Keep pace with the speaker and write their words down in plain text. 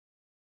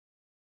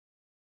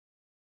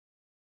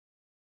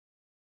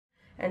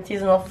and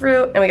seasonal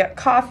fruit, and we got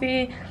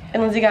coffee,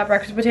 and Lindsay got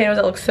breakfast potatoes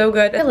that look so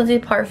good. Lindsay,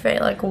 parfait,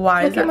 like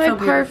why is that so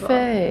beautiful? Look at my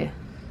parfait.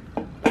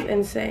 It's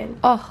insane.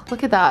 Oh,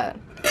 look at that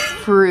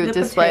fruit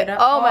display.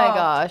 Oh my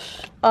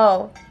gosh.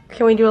 Oh,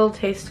 can we do a little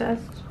taste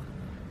test?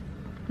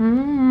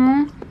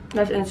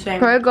 That's insane.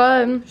 Very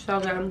good. So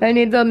good. I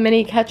need the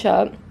mini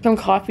ketchup, some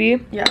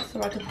coffee. Yes,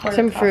 I'm about to pour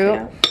some fruit.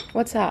 Out.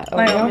 What's that?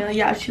 Oatmeal?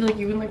 Yeah, she like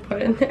even like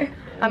put it in there.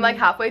 I'm like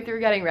halfway through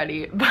getting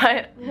ready,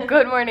 but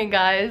good morning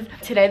guys.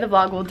 Today the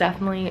vlog will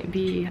definitely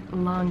be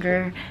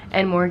longer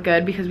and more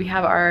good because we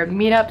have our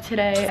meetup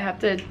today. I have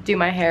to do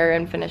my hair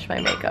and finish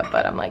my makeup,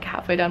 but I'm like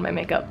halfway done my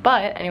makeup.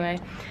 But anyway,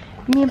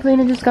 me and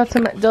Polina just got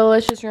some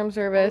delicious room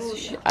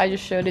service. I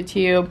just showed it to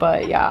you,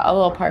 but yeah, a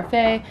little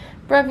parfait,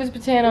 breakfast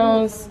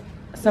potatoes,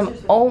 some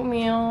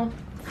oatmeal,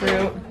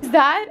 fruit. Is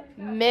that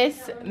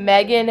Miss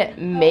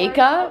Megan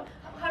makeup?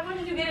 What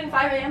did you get in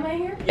 5 a.m. I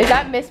hear? Is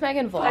that Miss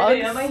Megan Vlogs? 5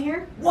 a.m. I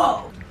hear?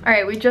 Whoa!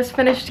 Alright, we just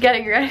finished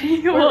getting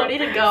ready. We're ready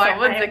to go.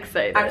 Someone's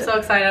excited. I'm so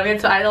excited.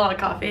 I had a lot of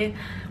coffee.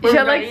 She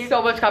had like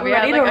so much coffee. We're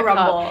ready to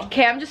rumble.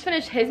 Cam just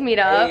finished his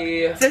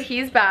meetup, so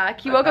he's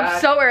back. He woke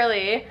up so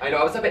early. I know,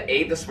 I was up at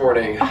 8 this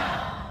morning.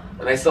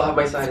 And I still have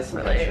my sinus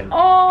infection.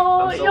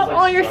 Oh,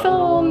 you're so a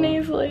little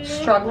nasally.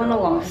 Struggling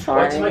along.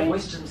 Sorry. My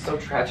voice is just so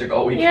tragic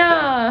all weekend.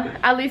 Yeah,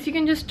 at least you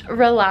can just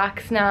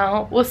relax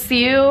now. We'll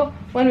see you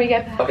when we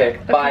get back.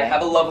 Okay, bye.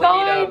 Have a lovely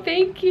meetup. Bye,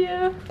 thank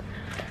you.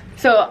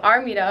 So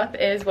our meetup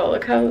is, well,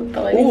 look how the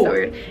lighting's so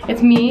weird.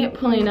 It's me,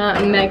 Polina,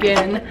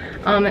 Megan,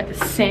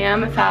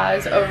 Sam,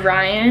 Faz,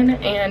 Orion,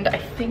 and I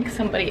think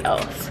somebody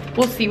else.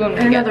 We'll see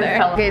when we get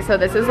there. Okay, so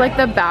this is like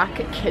the back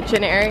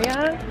kitchen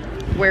area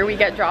where we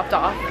get dropped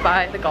off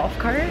by the golf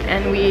cart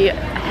and we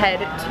head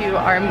to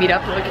our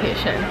meetup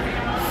location.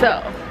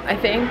 So I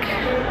think,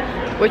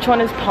 which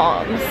one is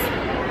Palms?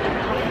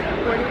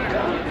 Where do we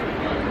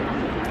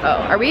go?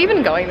 Oh, are we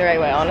even going the right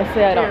way?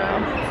 Honestly, I don't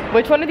know.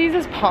 Which one of these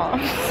is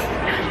Palms?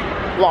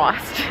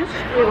 Lost.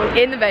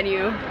 In the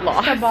venue,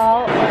 lost.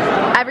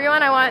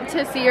 Everyone, I want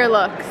to see your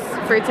looks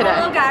for today.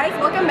 Hello guys,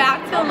 welcome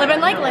back to Living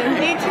Like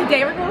Lindsay.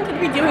 Today we're going to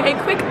be doing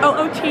a quick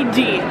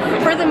OOTD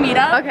for the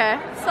meetup. Okay.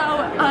 So,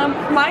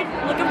 my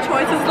look of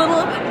choice is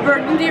little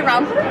burgundy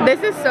romper.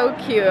 This is so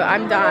cute,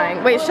 I'm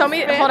dying. Wait, show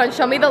me, hold on,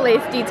 show me the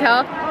lace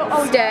detail.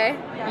 Stay.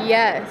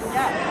 Yes.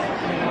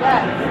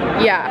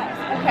 Yes. Yeah.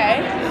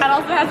 Okay. It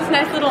also has this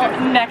nice little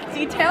neck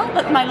detail.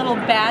 That's my little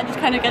badge is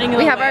kind of getting in the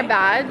way. We have our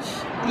badge.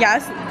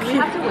 Yes. Do we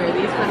have to wear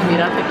these for the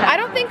meetup? I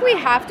don't think we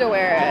have to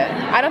wear it.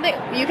 I don't think,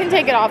 you can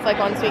take it off like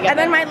once we get And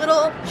then my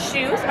little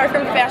shoes are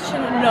from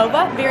Fashion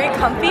Nova. Very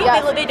comfy.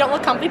 Yes. They don't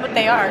look comfy, but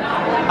they are.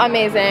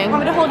 Amazing.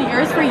 Want me to hold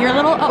yours for your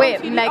little Wait,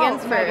 OOTD?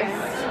 Megan's first.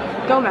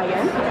 Megan. Go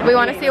Megan. We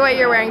want to see what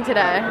you're wearing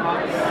today.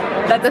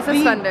 That's the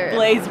suspenders.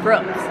 Blaze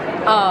Brooks.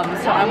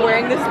 So I'm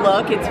wearing this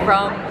look. It's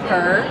from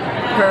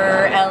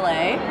Her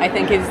LA, I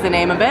think is the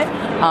name of it.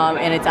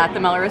 And it's at the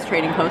Melrose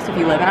Trading Post if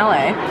you live in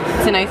LA.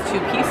 It's a nice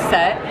two-piece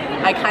set.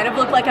 I kind of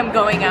look like I'm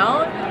going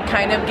out,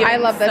 kind of giving I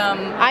love this. some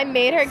I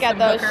made her get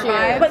those shoes.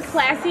 vibes. But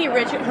classy,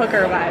 rich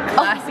hooker vibes.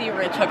 Classy,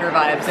 rich hooker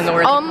vibes in the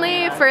words.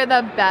 Only for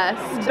the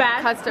best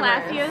customers.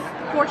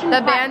 Classiest, Fortune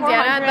The bandana,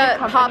 500 the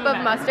pop of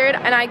company mustard,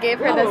 and I gave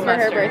her this for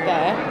her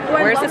birthday.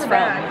 Where's this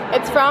from?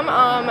 It's from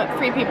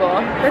Free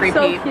People. Free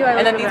so Peep. cute, I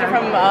And then love these are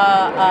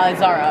that. from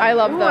Zara. I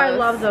love those. Ooh, I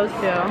love those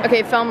too.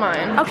 Okay, film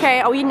mine.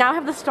 Okay, we now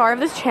have the star of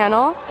this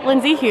channel,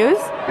 Lindsay Hughes.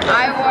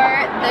 I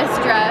wore this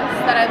dress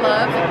that I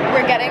love.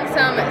 We're getting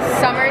some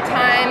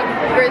summertime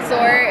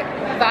resort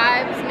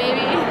vibes,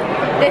 maybe.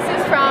 This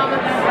is from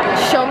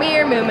Show Me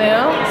Your Moo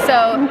Moo.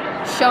 So,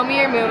 show me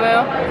your moo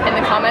moo in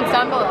the comments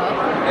down below.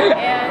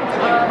 And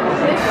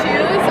the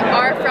shoes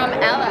are from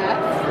LF.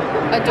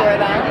 Adore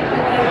them.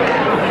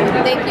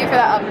 Thank you for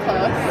that up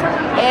close.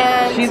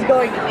 And She's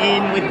going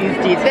in with these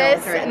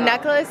details. this right now.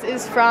 necklace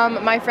is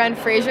from my friend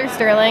Fraser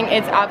Sterling.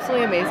 It's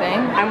absolutely amazing.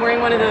 I'm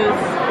wearing one of those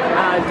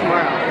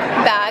tomorrow.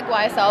 Bag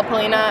YSL.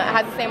 Paulina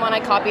has the same one. I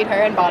copied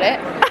her and bought it.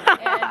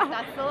 And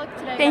that's the look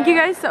today. Thank you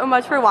guys so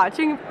much for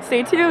watching.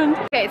 Stay tuned.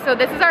 Okay, so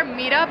this is our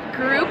meetup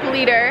group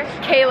leader,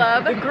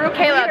 Caleb.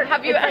 Caleb,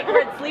 have you It's like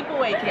we're at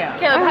sleepaway camp.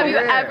 Caleb, have you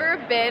ever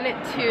been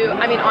to,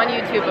 I mean, on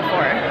YouTube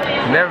before?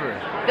 Never.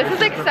 This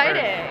is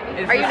exciting.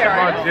 Are you All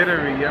nervous?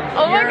 jittery, yeah.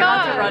 Oh my You're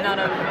about god. to run out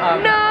of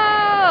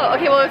No!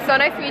 Okay, well, it's so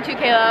nice to meet you,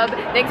 Caleb.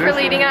 Thanks for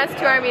leading us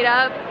to our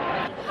meetup.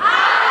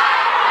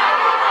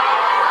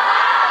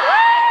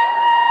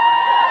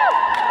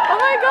 Oh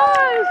my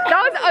gosh,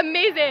 that was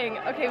amazing.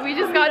 Okay, we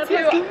just got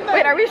to,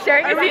 wait, are we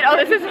sharing a seat? Oh,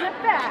 this is,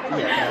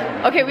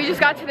 okay, we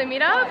just got to the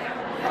meetup.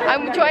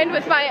 I'm joined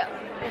with my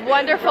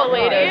wonderful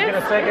ladies,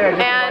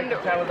 and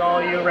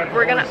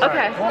we're gonna,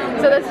 okay,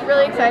 so this is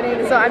really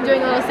exciting. So I'm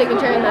doing a little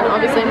signature, and then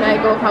obviously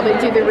Meg will probably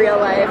do the real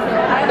life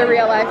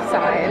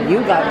sign.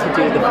 You got to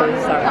do the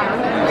first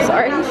sign.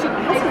 Sorry, she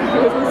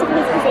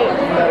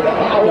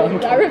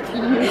I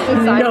refuse to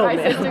sign my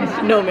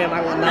sister's. No ma'am,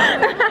 I will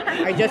not.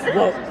 I just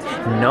won't.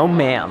 No,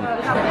 ma'am.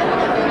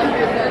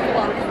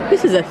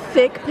 This is a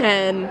thick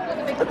pen.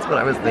 That's what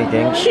I was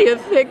thinking. She a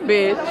thick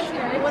bitch.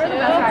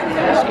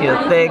 She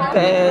a thick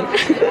pen.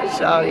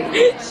 Shawty.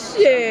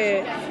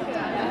 Shit.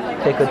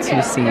 pick with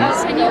 2 C's. Can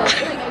you like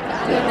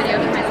do a video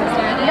with my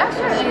sister? Yeah,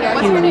 sure.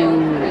 What's her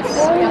name?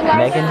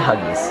 Megan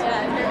Huggies.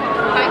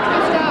 Hi,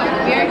 Krista.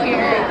 We are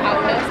here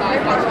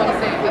outside.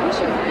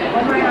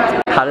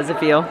 How does it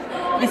feel?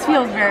 This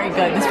feels very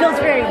good. This feels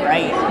very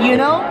right, you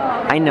know?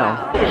 I know.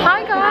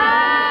 Hi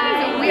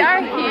guys! We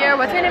are here.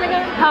 What's your name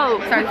again?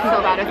 Hope. Sorry, I'm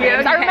so bad at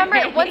names. I remember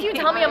once you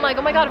tell me, I'm like,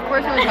 oh my god, of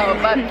course it was Hope.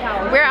 But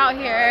we're out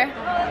here,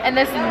 and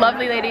this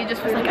lovely lady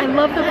just was like, I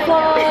love the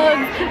vlogs.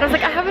 And I was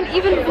like, I haven't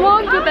even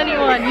vlogged with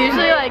anyone.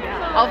 Usually, like,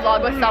 I'll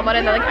vlog with someone,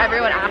 and then like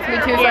everyone asks me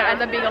to, so it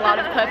ends up being a lot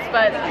of clips.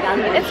 But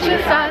it's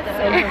just us.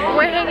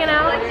 We're hanging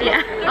out.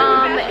 Yeah.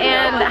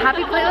 And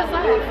happy playlist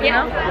life. You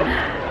know.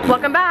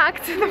 Welcome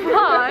back to the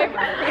vlog.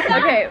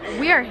 Okay,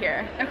 we are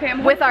here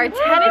with our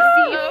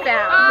Tennessee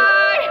fam.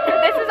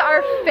 This is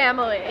our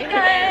family.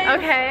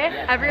 Okay,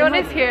 everyone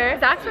is here.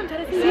 Zach's from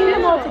Tennessee. See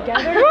them all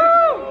together.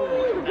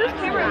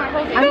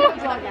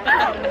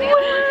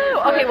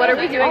 Okay, what are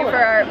we doing for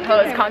our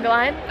pose? Conga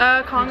line?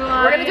 Conga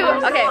line. We're gonna do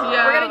we're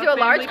gonna do a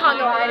large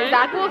conga line.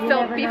 Zach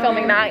will be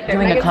filming that.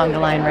 Doing a conga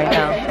line right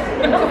now.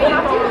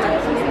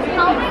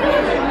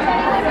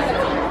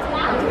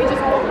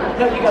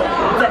 No, you go.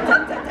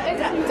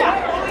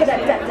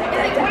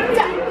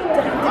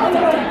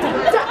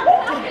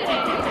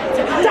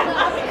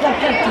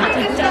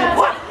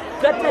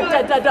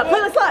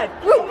 Play the slide.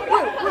 Play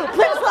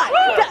the slide.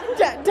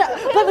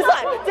 Play the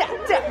slide.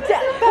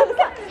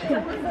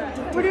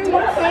 We're doing the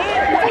same.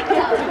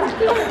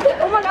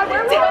 Oh my god,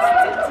 where are we?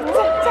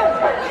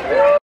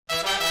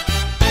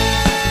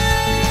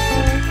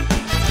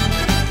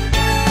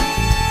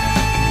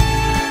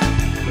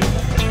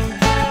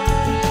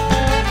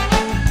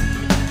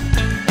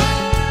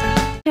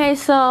 Okay,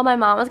 so my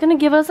mom was gonna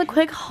give us a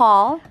quick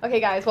haul. Okay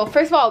guys, well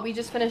first of all, we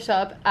just finished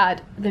up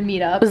at the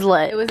meetup. It was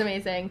lit. It was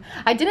amazing.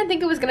 I didn't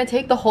think it was gonna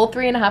take the whole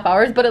 3.5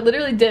 hours, but it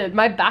literally did.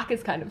 My back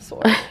is kind of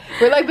sore.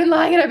 We're like been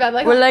lying in our bed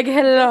like, we're like,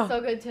 hello. It's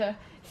so good to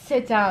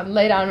sit down,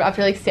 lay down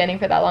after like standing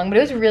for that long, but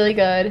it was really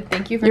good.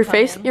 Thank you for your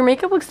coming. face. Your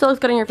makeup still looks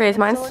good on your face.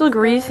 Mine's still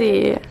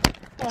greasy.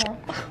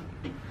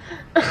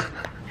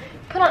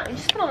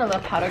 Just put on a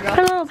little powder,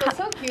 girl. So it's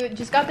so cute.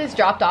 Just got this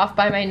dropped off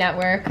by my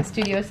network,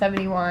 Studio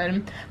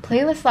 71.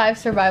 Playlist Live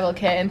Survival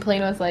Kit, and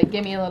Plain was like,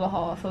 give me a little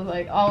haul. So I was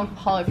like, I'll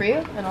haul it for you,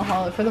 and I'll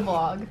haul it for the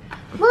vlog.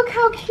 Look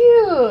how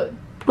cute!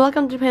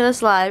 Welcome to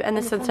Playlist Live and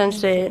the Sunshine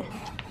State.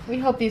 We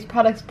hope these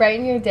products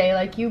brighten your day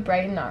like you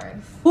brighten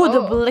ours. Ooh,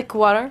 the Blick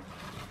water.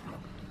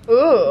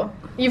 Ooh,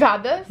 you've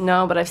had this?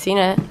 No, but I've seen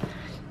it.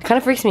 It kind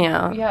of freaks me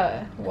out.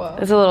 Yeah, whoa.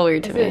 It's a little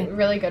weird to me. Is it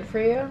really good for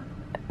you?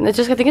 I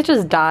think it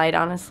just died,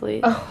 honestly.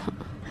 Oh.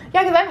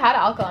 Yeah, because I've had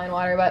alkaline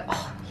water, but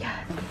oh,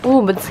 yeah.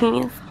 Ooh, but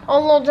seniors.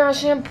 Oh, little dry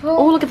shampoo.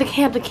 Oh, look at the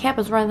cap. The cap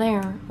is right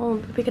there. Oh,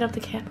 pick it up,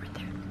 the cap right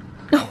there.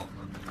 No.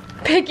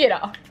 Pick it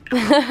up.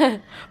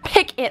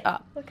 Pick it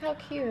up. Look how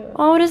cute.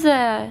 Oh, what is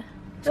that?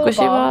 Squishy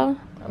ball?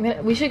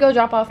 We should go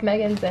drop off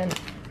Megan's in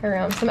her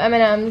room. Some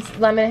M&M's,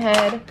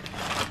 Lemonhead,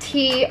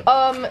 tea,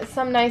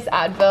 some nice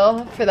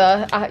Advil for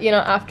the,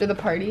 after the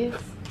parties.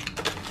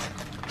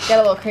 Get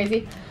a little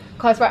crazy.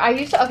 Clothes bars. I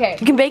used to, okay.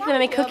 You can bake them and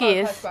make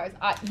cookies.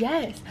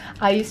 Yes.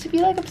 I used to be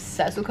like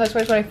obsessed with clothes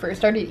bars when I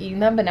first started eating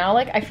them, but now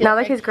like I feel now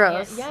like it's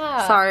gross.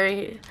 Yeah.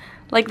 Sorry.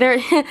 Like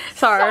they're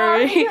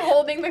sorry. You're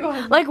holding the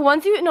glass. Like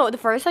once the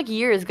first like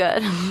year is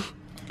good.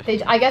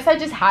 I guess I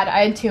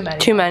had too many.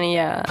 Too many,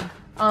 yeah.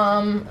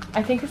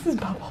 I think this is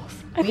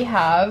Bubbles. We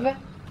have.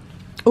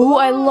 Ooh,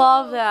 I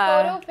love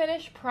that. Photo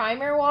Finish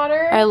Primer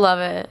Water. I love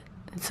it.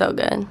 It's so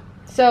good.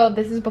 So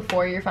this is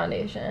before your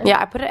foundation.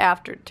 Yeah, I put it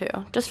after too,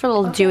 just for a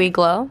little dewy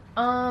glow.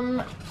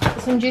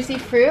 Some juicy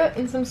fruit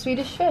and some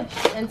Swedish fish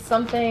and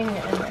something in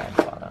there at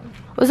the bottom.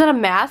 Was that a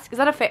mask? Is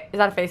that a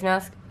face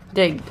mask?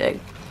 Dig.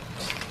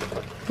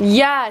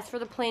 Yes, for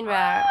the plain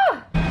bag.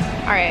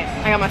 All right,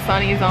 I got my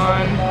sunnies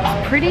on.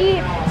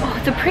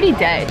 It's a pretty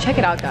day. Check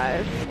it out,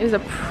 guys. It is a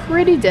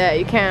pretty day.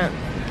 You can't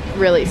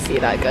really see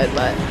that good,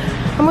 but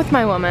I'm with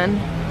my woman.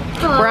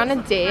 We're on a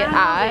date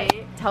at.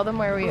 Tell them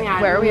where we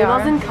are.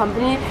 Noodles and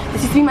Company.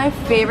 This used to be my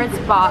favorite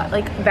spot,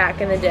 like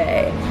back in the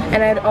day,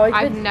 and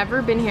I've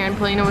never been here, and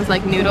Polina was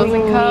like Noodles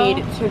and Co.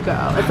 need to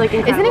go. It's like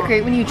incredible. Isn't it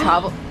great when you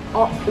travel?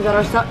 Oh, is that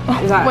our stuff?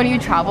 When you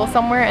travel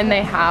somewhere and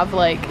they have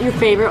like your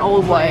favorite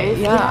old ways?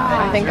 Yeah.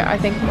 I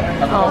think.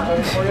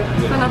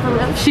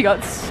 Oh, she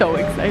got so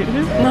excited.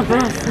 Not for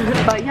us.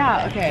 But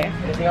yeah, okay.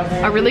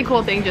 A really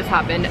cool thing just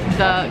happened.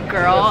 The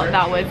girl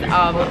that was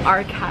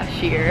our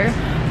cashier,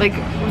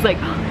 was like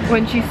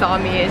when she saw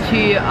me, and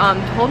she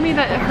told me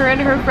that her and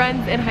her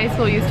friends in high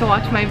school used to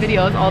watch my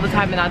videos all the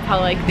time, and that's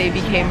how like they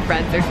became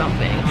friends or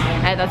something.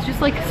 And that's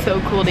just like so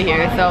cool to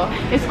hear. So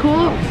it's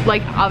cool.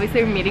 Like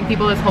obviously we're meeting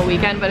people this whole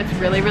weekend, but it's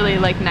really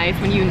like nice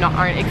when you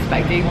aren't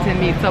expecting to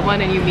meet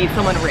someone and you meet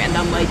someone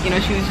random. Like,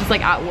 she was just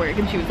like at work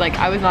and she was like,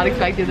 I was not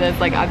expecting this,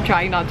 like I'm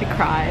trying not to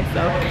cry.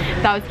 So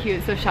that was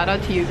cute. So shout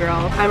out to you,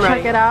 girl.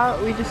 Check it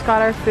out. We just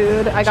got our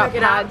food. I got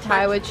pad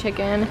thai with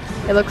chicken.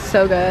 It looks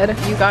so good.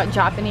 You got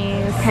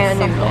Japanese pan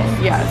noodles.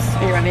 Yes.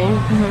 Are you ready?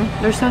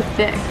 Mm-hmm. They're so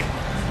thick.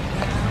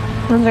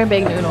 Those are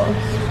big noodles.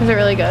 Is it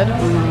really good?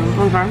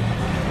 Okay.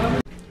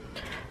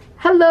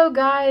 Hello Hello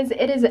guys,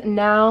 it is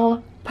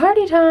now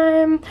party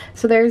time.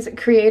 So there's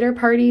creator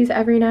parties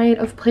every night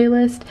of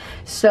playlist.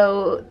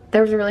 So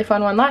there was a really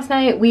fun one last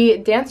night. We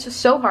danced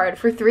so hard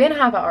for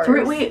 3.5 hours.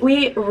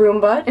 We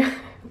Roomba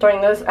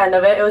during this end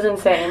of it. It was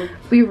insane.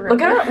 We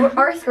look at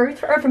our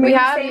skirts are from the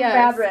same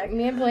fabric.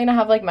 Me and Polina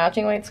have like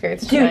matching white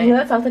skirts tonight. Dude, you know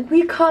that sounds like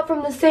we cut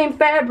from the same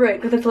fabric,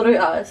 because it's literally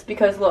us.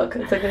 Because look,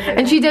 it's like the same.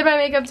 And she did my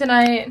makeup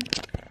tonight.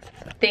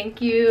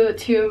 Thank you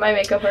to my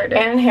makeup artist.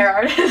 And hair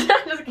artist.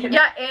 Just kidding.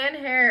 Yeah, and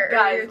hair.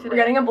 Guys, we're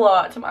getting a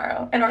blowout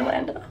tomorrow in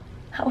Orlando.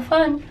 How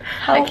fun.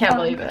 I can't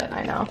believe it.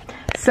 I know.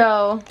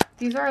 So,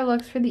 these are our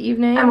looks for the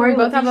evening. And we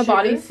both have a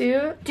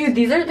bodysuit. Dude,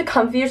 these are the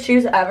comfiest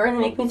shoes ever and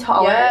they make me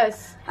taller.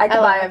 Yes. I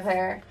could buy a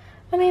pair.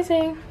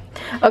 Amazing.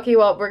 Okay,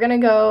 well, we're gonna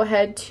go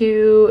head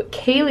to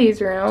Kaylee's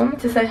room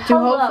to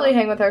hopefully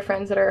hang with our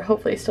friends that are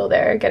hopefully still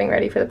there getting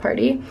ready for the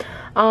party.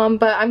 But I'm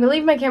gonna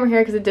leave my camera here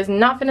because it does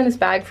not fit in this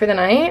bag for the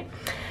night.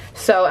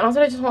 So, and also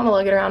I just want to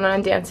look it around when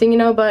I'm dancing, you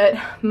know, but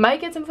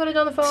might get some footage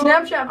on the phone.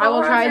 Snapchat. I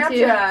will try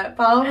to.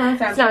 Follow her on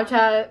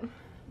Snapchat.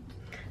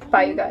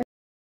 Bye, you guys.